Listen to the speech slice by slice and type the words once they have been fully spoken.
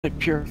like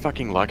pure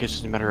fucking luck. It's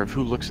just a matter of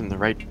who looks in the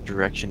right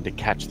direction to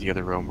catch the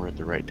other roamer at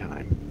the right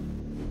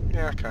time.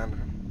 Yeah, kinda.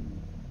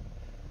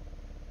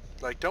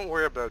 Like, don't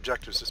worry about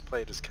objectives, just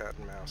play it as cat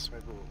and mouse.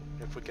 Maybe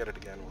if we get it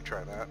again, we'll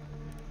try that.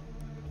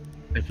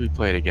 If we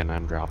play it again,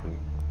 I'm dropping.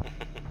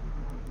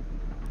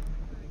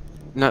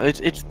 No,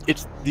 it's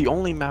the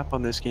only map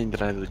on this game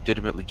that I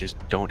legitimately just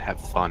don't have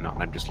fun on.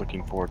 I'm just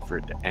looking forward for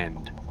it to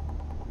end.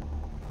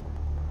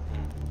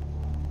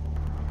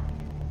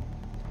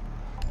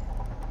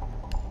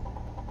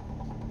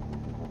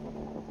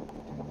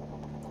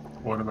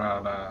 What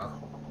about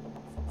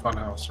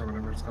Funhouse or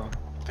whatever it's called?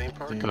 Theme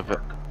park? Theme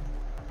park.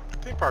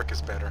 Theme park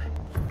is better.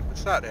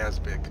 It's not as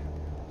big.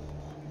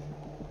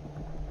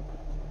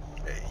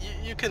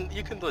 You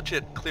can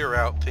legit clear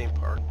out theme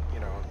park, you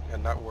know,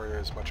 and not worry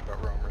as much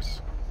about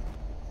roamers.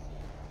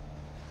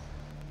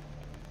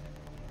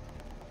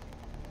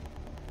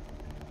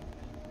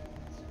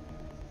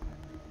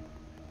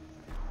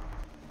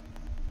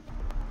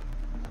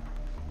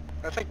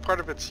 I think part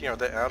of it's, you know,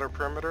 the outer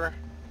perimeter,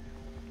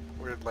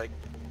 where like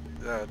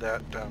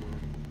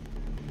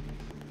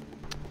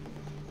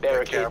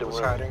Barricade the was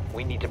room. hiding.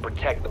 We need to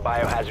protect the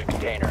biohazard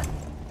container.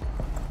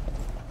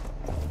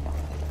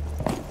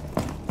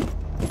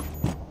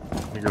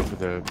 Let me go for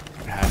the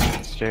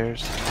hatch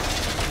stairs.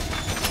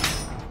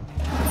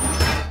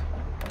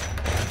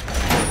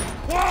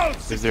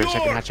 Is there a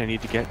second hatch I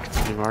need to get?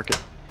 Can you mark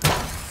it?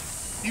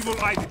 Evil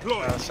eye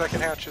deployed. Second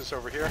hatch is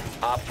over here.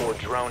 Op 4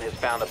 drone has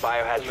found the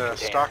biohazard In the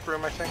container. stock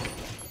room, I think.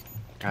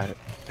 Got it.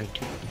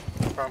 Thank you.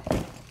 No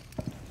problem.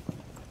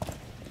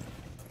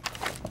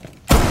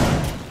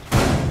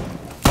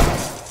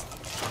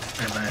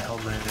 And I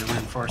held me to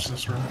reinforce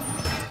this room.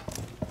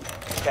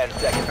 10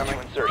 seconds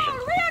to insertion.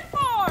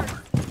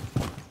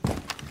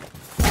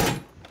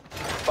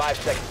 5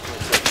 seconds to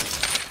insertion.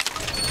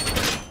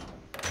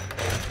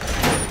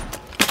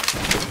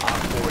 Op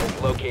 4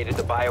 has located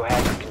the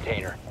biohazard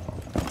container.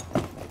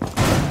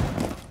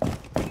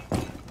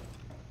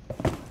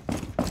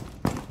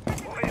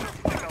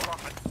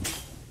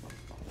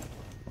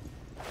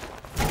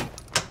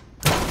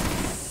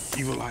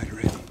 Evil eye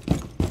ready.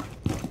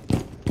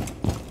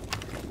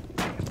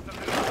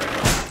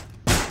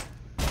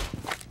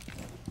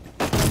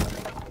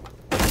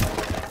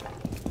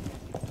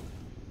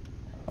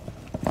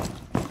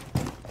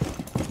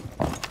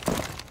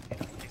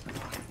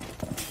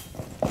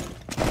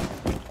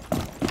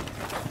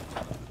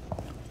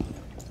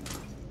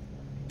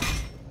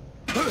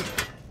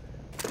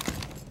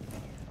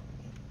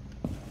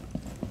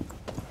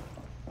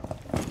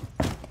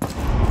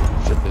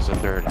 Shit, there's a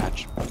third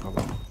hatch. Oh,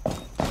 well.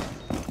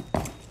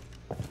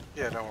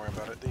 Yeah, don't worry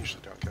about it. They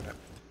usually don't get it.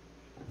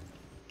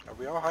 Are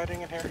we all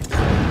hiding in here?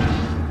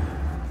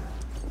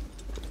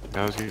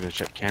 I was gonna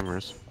check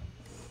cameras.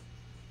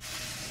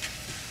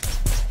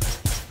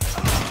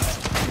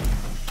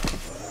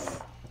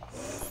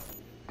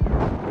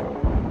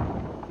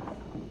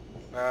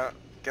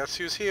 Guess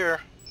who's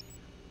here?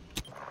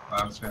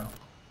 Yeah.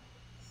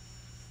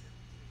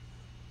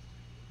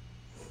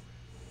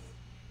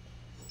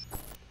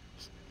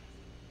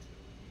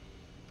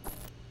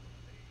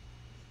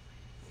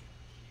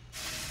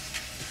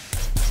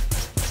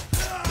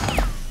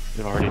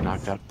 They've already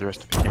knocked out the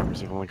rest of the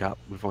cameras. We've only got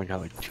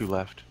like 2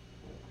 left.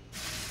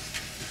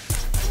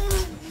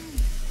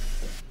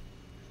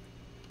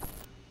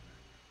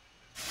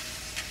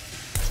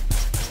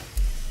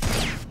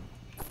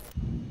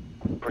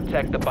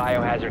 Protect the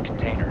biohazard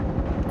container.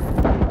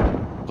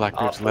 Op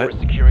Blackbeard's 4 lit. is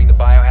securing the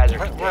biohazard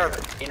Where are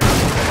container.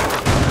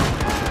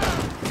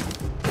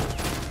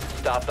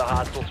 Stop the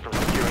hostiles from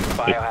securing the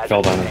biohazard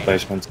Fell down in container.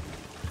 basement.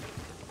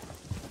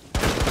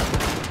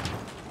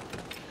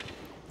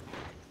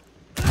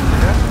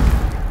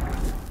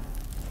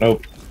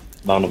 Nope.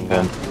 None of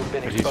them. You've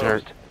been But he's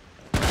hurt.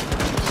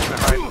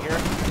 exposed. Hiding here?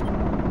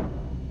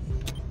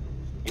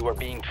 You are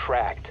being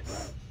tracked.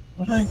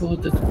 What angle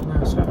did the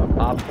glass have?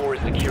 Op 4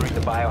 is securing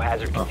the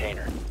biohazard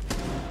container.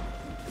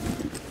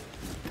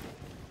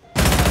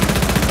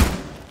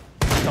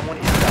 Someone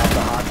is stop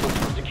the hostiles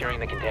from securing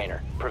the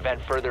container.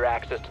 Prevent further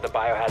access to the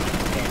biohazard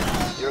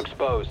container. You're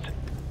exposed.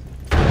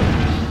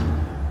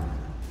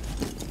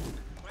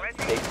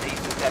 They've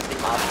ceased attempting.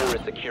 Op 4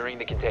 is securing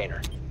the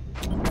container.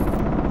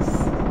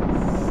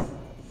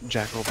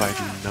 Jackal by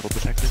the metal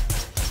detector.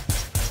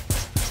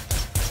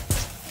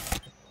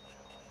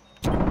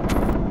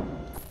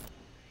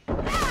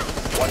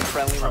 One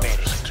friendly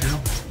remaining. 2.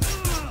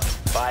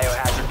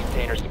 Biohazard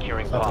container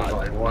securing Something pod.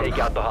 like one. Take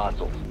out the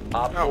hostiles.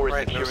 Op 4 is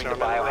right, no securing the sound on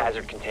the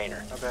biohazard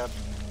container. Not bad.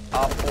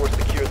 Op 4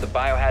 secured the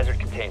biohazard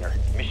container.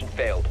 Mission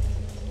failed.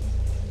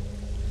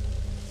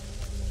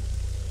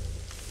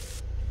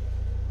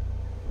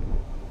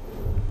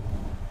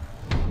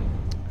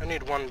 I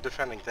need one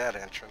defending that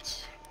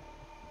entrance.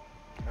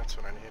 That's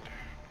what I need.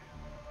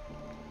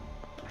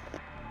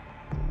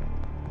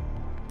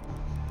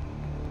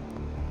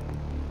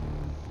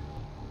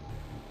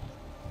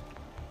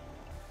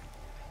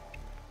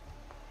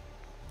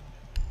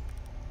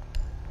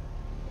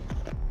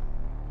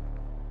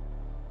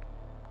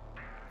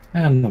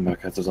 And I'm back.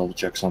 I have to double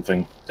check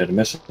something. Did I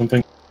miss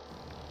something?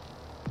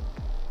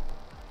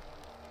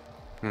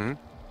 Hmm.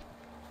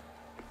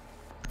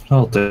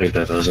 I'll take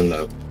that as a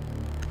no.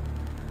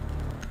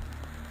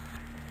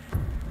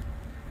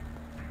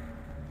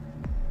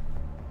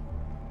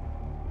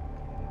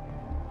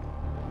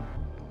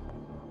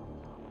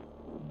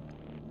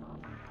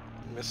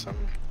 Miss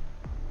something?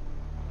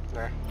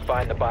 Nah.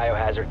 Find the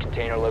biohazard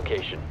container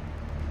location.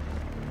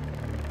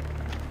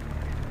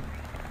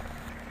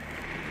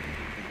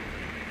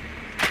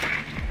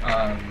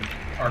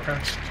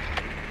 Archives.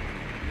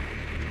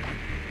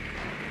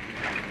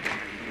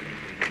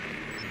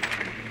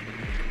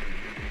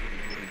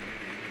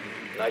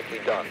 Nicely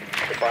done.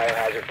 The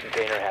biohazard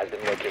container has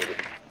been located.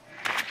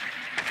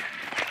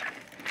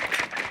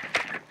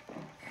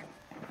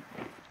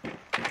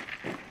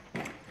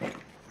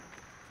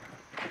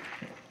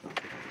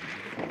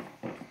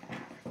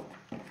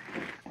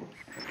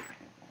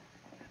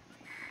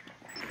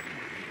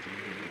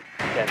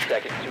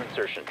 Seconds to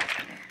insertion.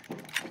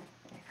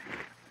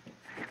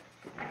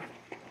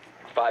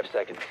 5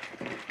 seconds.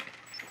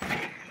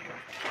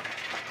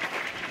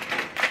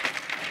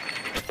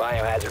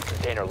 Biohazard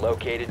container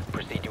located.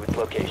 Proceed to its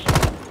location.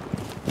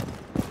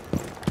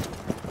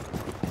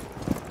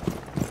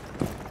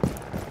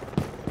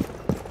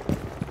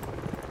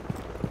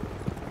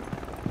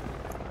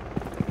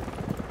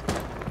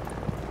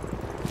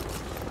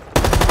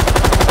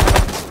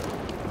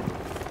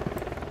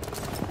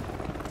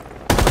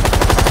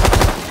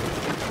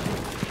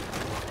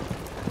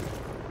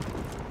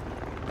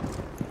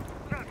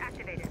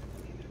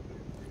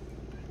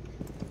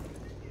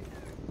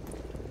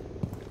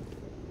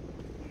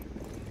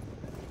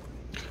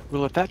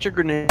 Will a Thatcher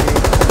grenade be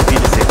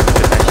disabled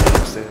if actually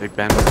hits the big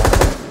band wall?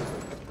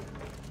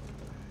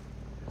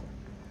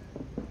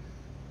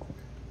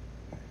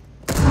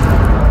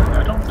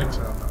 I don't think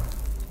so, no.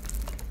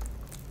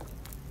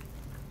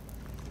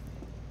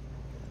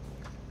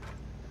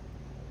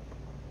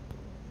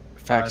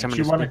 In fact, Do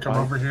you want to come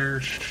over here,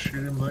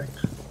 shoot him, Blake?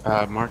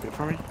 Mark it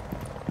for me.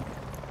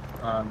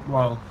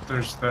 Well,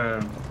 there's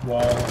the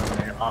wall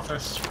in the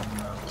office from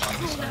the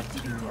zombie side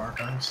to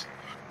archives.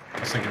 I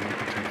was thinking we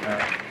could take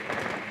that.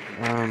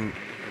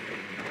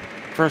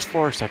 First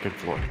floor, second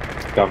floor.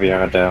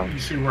 Caviar down. You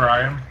see where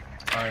I am?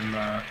 I'm,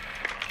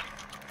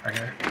 right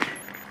here.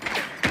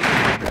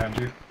 Behind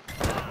you.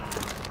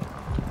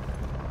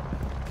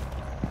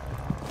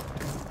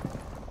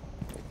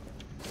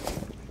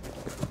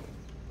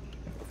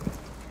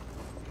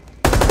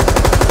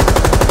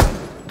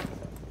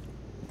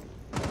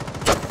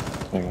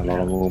 There's a lot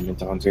of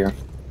movement around here.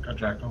 Got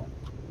Jackal.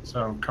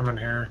 So come in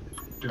here,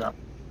 do that.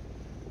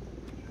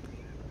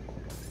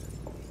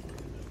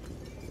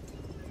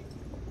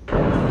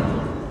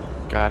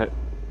 Got it.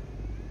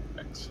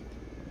 Thanks.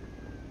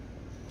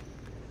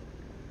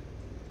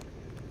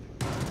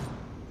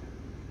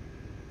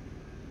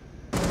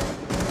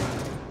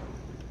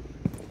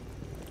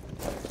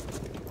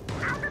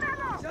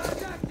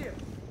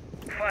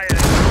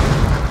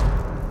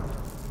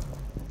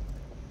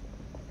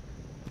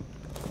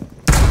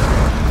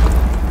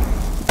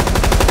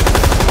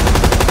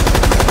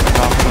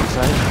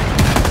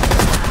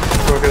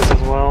 Rook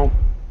as well.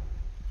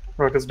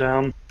 Rook is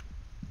down.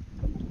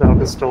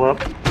 Valk is still up.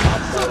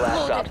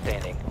 Last stop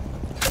standing.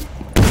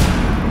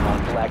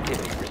 Hostile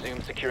activity.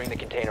 Resume securing the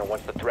container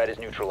once the threat is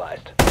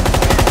neutralized.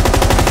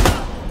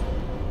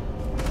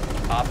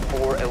 Op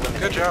 4 eliminated.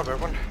 Good job,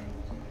 everyone.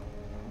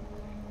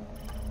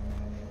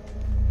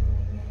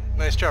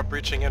 Nice job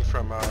breaching in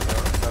from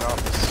that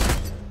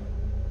office.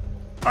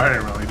 I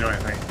didn't really do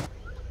anything.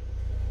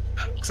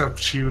 Except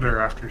shoot her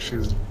after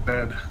she's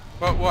dead.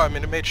 Well, I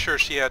mean, it made sure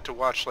she had to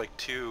watch like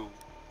 2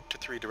 to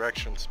 3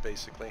 directions,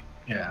 basically.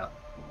 Yeah.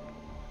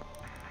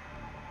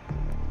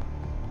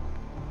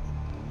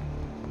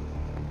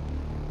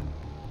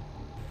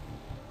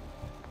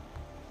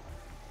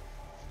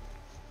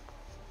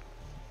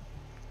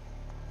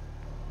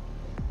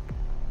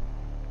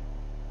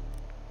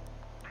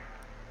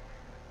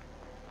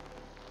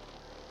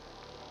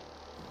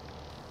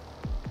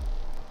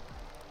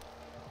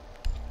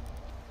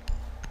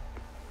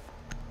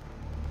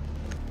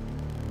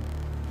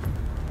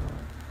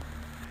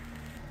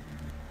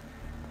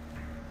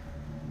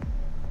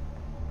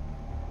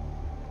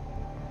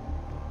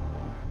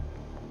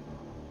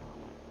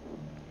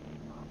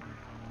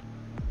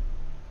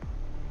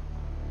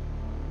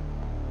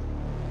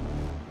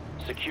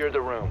 Secure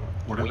the room.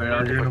 What are We they need to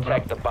arguing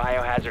protect the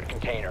biohazard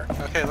container.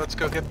 Okay, let's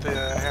go get the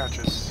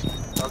hatches.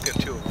 I'll get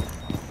 2 of them.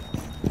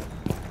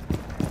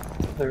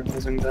 They're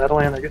losing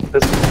badly and they're getting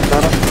busy with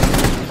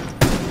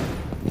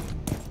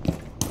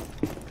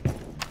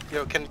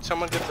Yo, can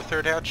someone get the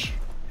 3rd hatch?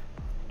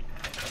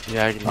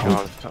 Yeah, I can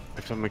go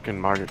if someone can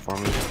mark it for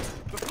me.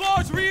 The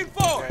floor's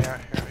reinforced! Yeah,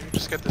 here, you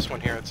just get this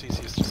one here, it's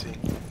easiest to see.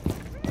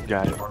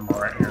 Got it. One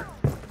more right here.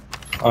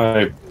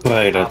 I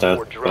pray that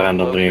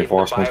random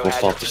reinforcement will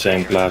stop the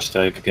same blast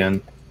strike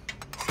again.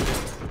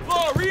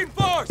 Floor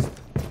reinforced!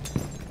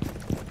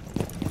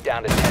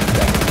 Down to 10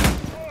 seconds.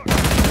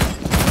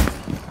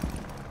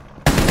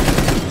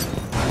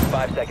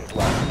 seconds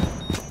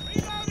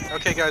left.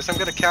 Okay, guys, I'm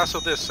gonna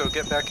castle this, so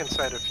get back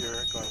inside if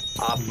you're going.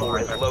 Op 4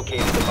 has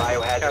located the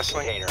biohazard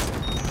Castling. container.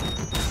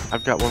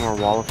 I've got one more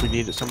wall if we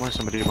need it somewhere.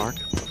 Somebody to mark.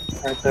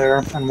 Right there,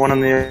 and one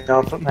in the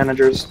outfit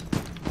managers.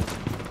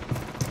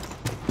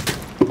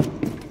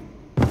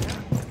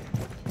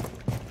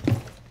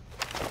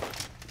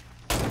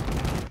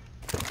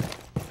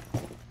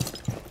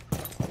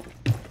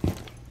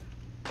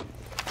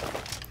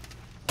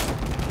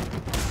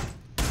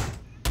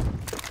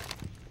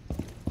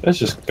 That's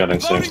just getting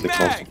seriously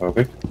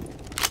claustrophobic.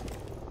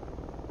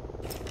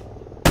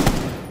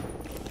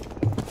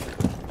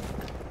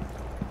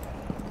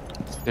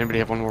 Does anybody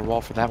have one more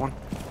wall for that one?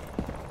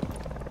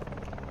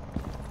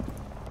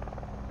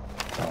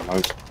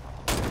 Almost.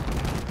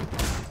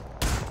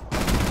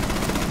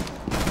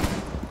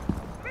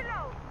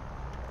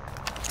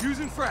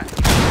 Using frag.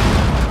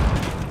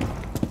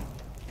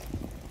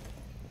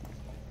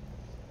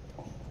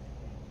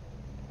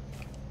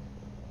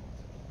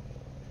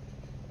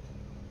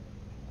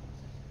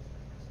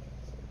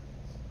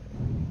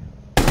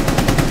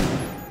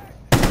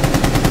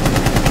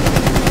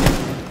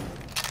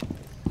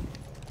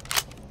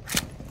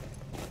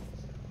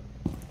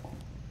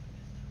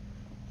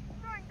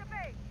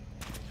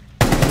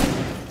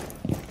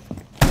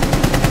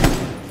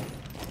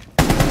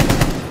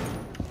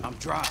 I'm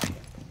dry.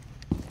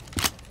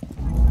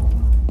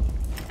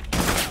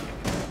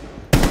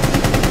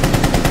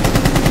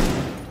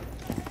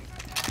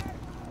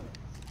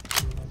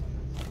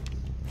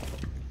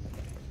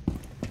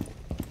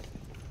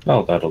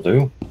 Well, that'll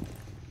do.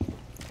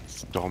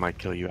 Stole my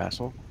kill, you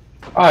asshole.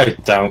 I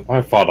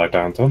thought I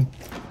downed him.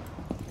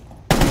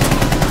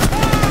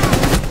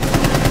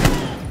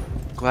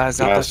 Glad out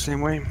the Yes.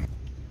 same way.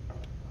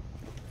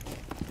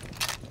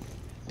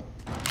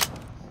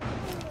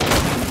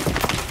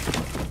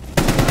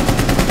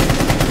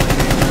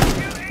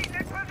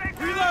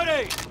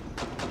 Reloading!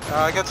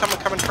 I got someone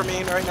coming for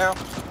me right now.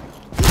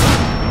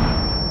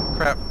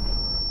 Crap.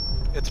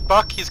 It's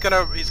Buck. He's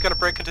gonna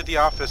break into the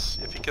office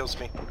if he kills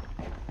me.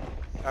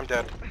 I'm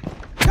dead.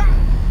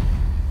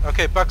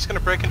 Okay, Buck's gonna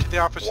break into the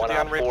office One with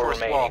the op 4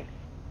 unreinforced wall. remaining.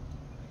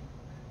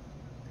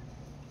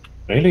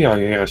 Really? I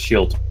hear a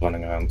shield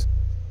running around.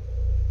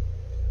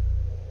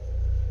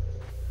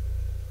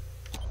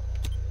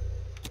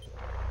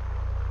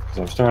 Because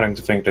I'm starting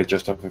to think they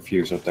just have a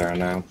fuse up there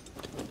now.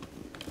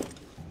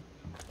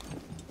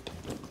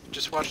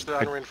 Just watch the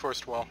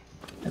unreinforced wall.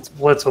 It's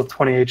Blitz with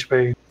 20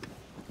 HP. You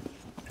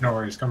know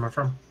where he's coming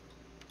from?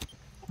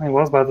 He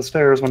was by the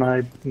stairs when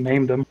I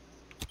named him.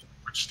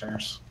 Which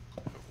stairs?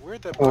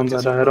 Where'd that One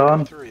Buck that I isn't had breaking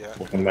on. through yet?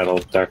 With the metal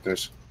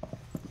detectors.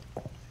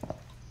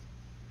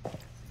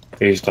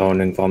 He's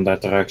droning from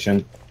that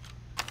direction.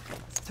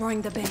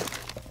 Throwing the bait.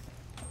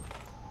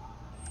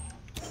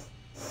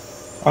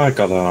 I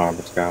got an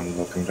armored scan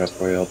looking that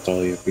way, I'll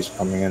tell you if he's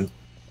coming in.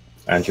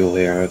 And you'll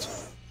hear it.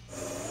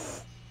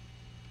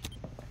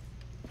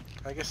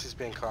 I guess he's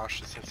being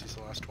cautious since he's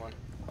the last one.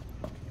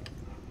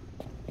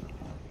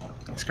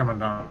 He's coming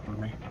down with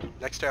me.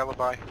 Next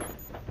alibi.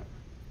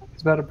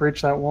 He's about to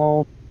breach that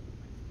wall.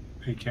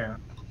 He can't.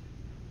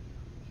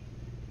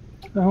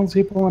 What the hell's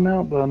he pulling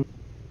out, then?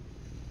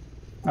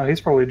 Oh,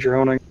 he's probably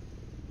droning.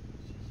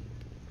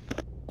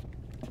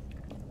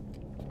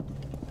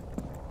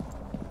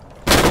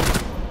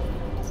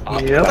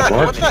 Yep.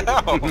 What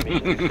the hell?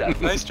 Mission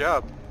successful. Nice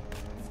job.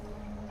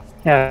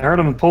 Yeah, I heard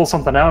him pull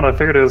something out. I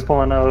figured he was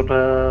pulling out,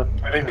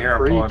 I didn't hear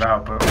him pull it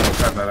out, but when he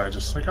said that, I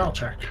just like, I'll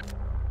check.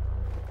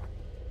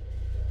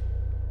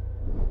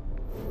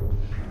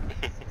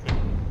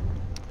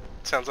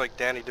 Sounds like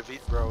Danny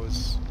DeVito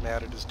is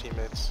mad at his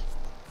teammates.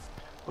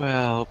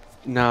 Well,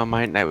 no,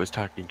 my Knight was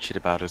talking shit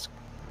about his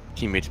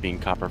teammates being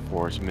Copper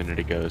Force a minute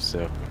ago,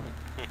 so...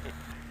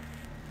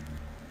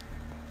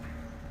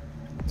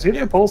 Is he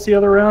the pulse the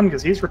other round?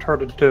 Because he's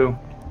retarded too.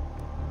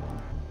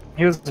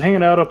 He was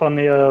hanging out up on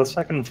the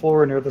second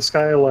floor near the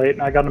skylight,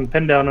 and I got him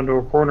pinned down into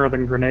a corner,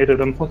 then grenaded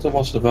him. What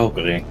was the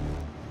Valkyrie?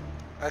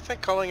 I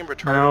think calling him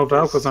retarded. No,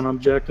 Valk is- was on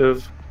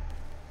objective.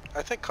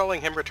 I think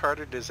calling him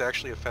retarded is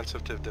actually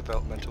offensive to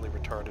developmentally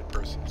retarded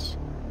persons.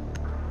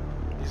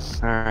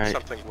 He's Alright.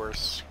 something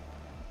worse.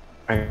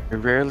 I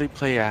rarely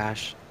play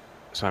Ash,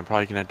 so I'm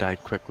probably gonna die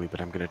quickly,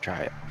 but I'm gonna try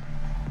it.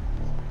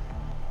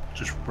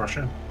 Just rush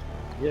in.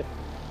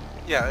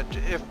 Yeah,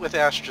 if with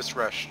Ash, just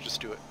rush.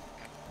 Just do it.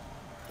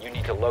 You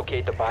need to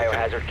locate the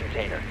biohazard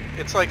container.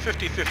 It's like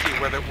 50-50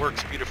 whether it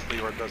works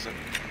beautifully or it doesn't.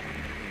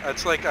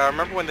 It's like,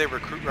 remember when they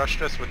recruit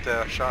rushed us with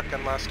the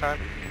shotgun last time?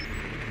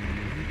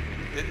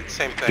 It's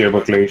same thing.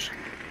 Turbocles.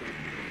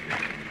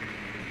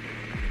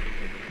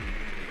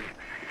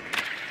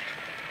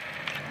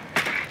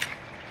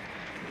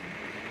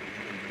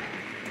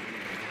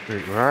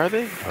 Wait, where are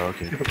they? Oh,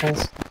 okay.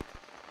 Typicals.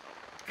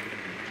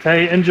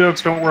 Hey,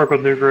 in-jokes don't work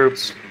with new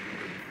groups.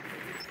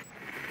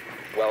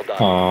 Well done.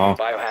 Aw.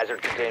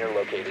 Biohazard container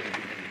located.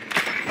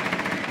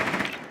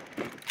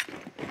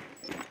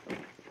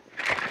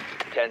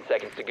 10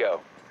 seconds to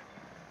go.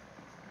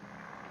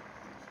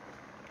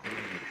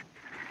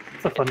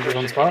 It's a fun Insertion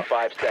driven in spot.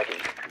 5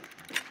 seconds.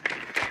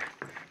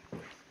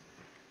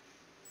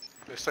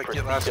 Looks like Proceed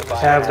get last to one was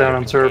Tabs down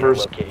on container servers.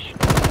 location.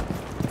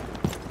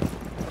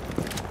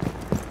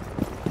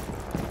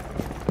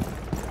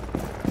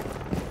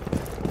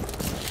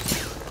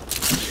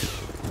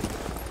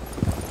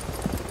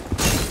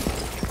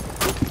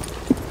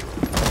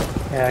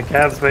 Yeah,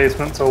 Cav's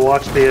basement, so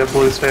watch the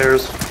blue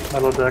stairs,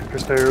 metal detector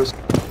stairs.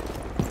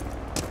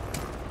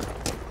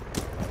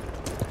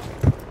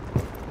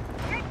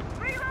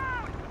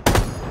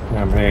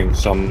 Yeah, I'm hearing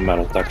some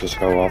metal detectors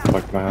go off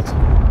like mad.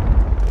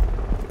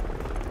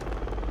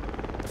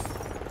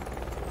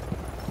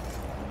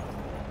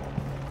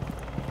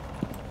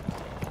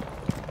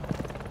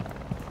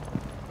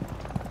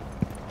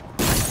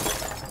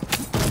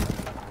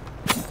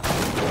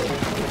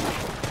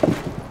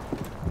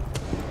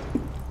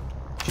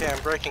 Okay, I'm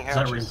breaking Is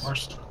that hatches.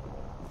 reinforced?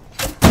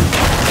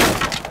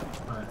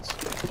 Nice.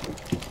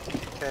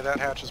 Okay, that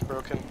hatch is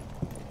broken.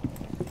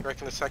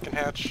 Breaking the second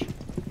hatch.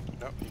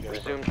 Nope, you guys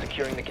Resume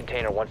securing the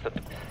container once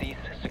cease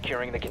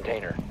securing the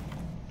container.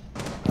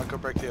 I'll go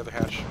break the other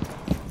hatch.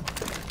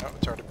 Oh,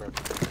 it's already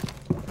broken.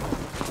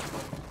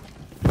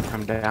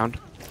 I'm down.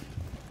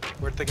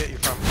 Where'd they get you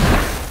from?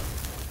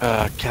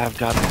 Cav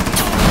got it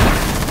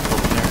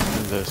over there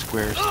in the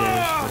square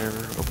stairs,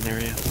 whatever, open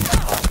area.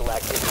 Hostile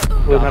activity.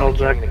 Blue Stop metal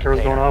securing the detectors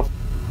going container.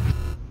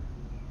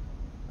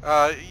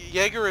 off.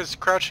 Jaeger is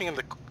crouching in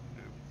the,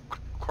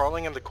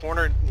 crawling in the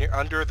corner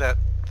under the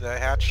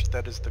hatch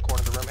that is the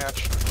corner of the room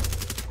hatch.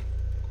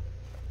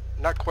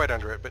 Not quite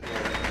under it, but near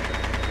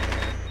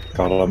it.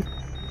 Got him.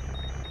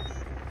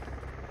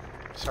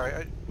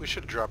 Sorry, we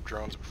should have dropped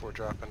drones before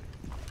dropping.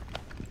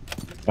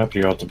 Yep,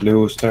 you got the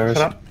blue stairs.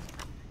 Shut up.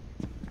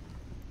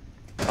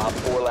 Op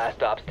 4 last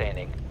stop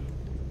standing.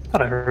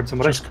 Thought I heard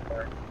somebody. Just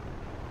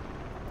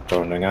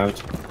Droning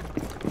out.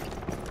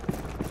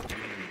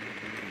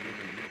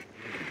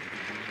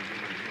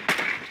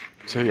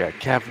 So yeah,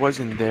 Cav was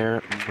in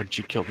there when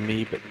she killed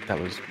me, but that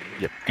was,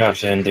 yep.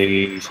 Cav's in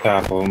the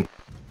staff room.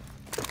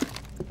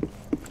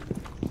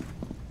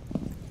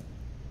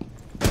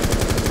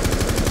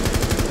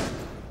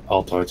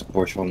 I'll try to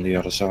push on the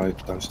other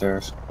side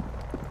downstairs.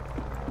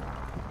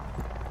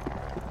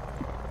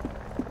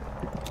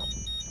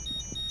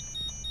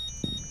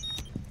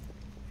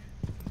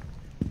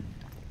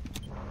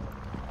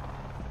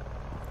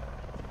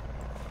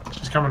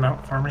 she's coming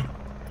out for me.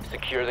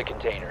 Secure the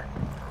container.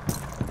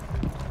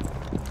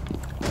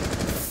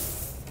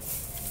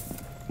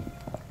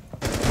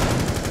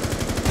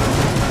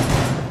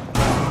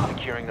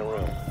 Securing the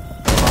room.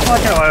 I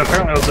like how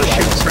apparently I was just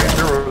shooting straight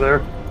through over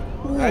there.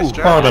 Nice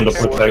job. Hard on the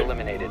Jaeger. Four potato.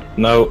 eliminated.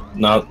 No,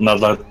 not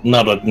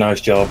a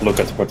nice job. Look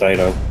at the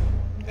potato.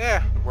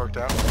 Yeah, it worked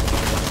out.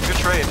 Good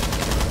trade.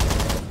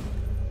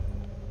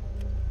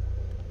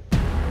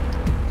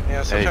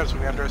 Yeah, sometimes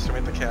we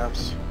underestimate the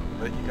Cavs,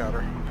 but you got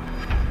her.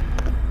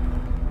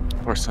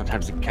 Or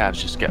sometimes the Cavs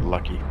just get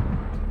lucky.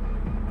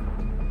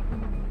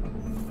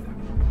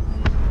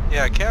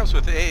 Yeah, Cavs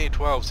with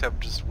AA-12s have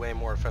just way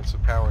more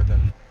offensive power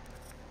than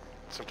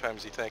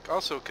sometimes you think.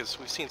 Also, because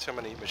we've seen so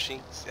many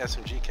machines,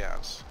 SMG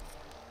Cavs,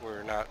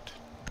 we're not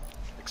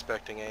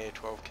expecting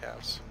AA-12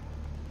 Cavs.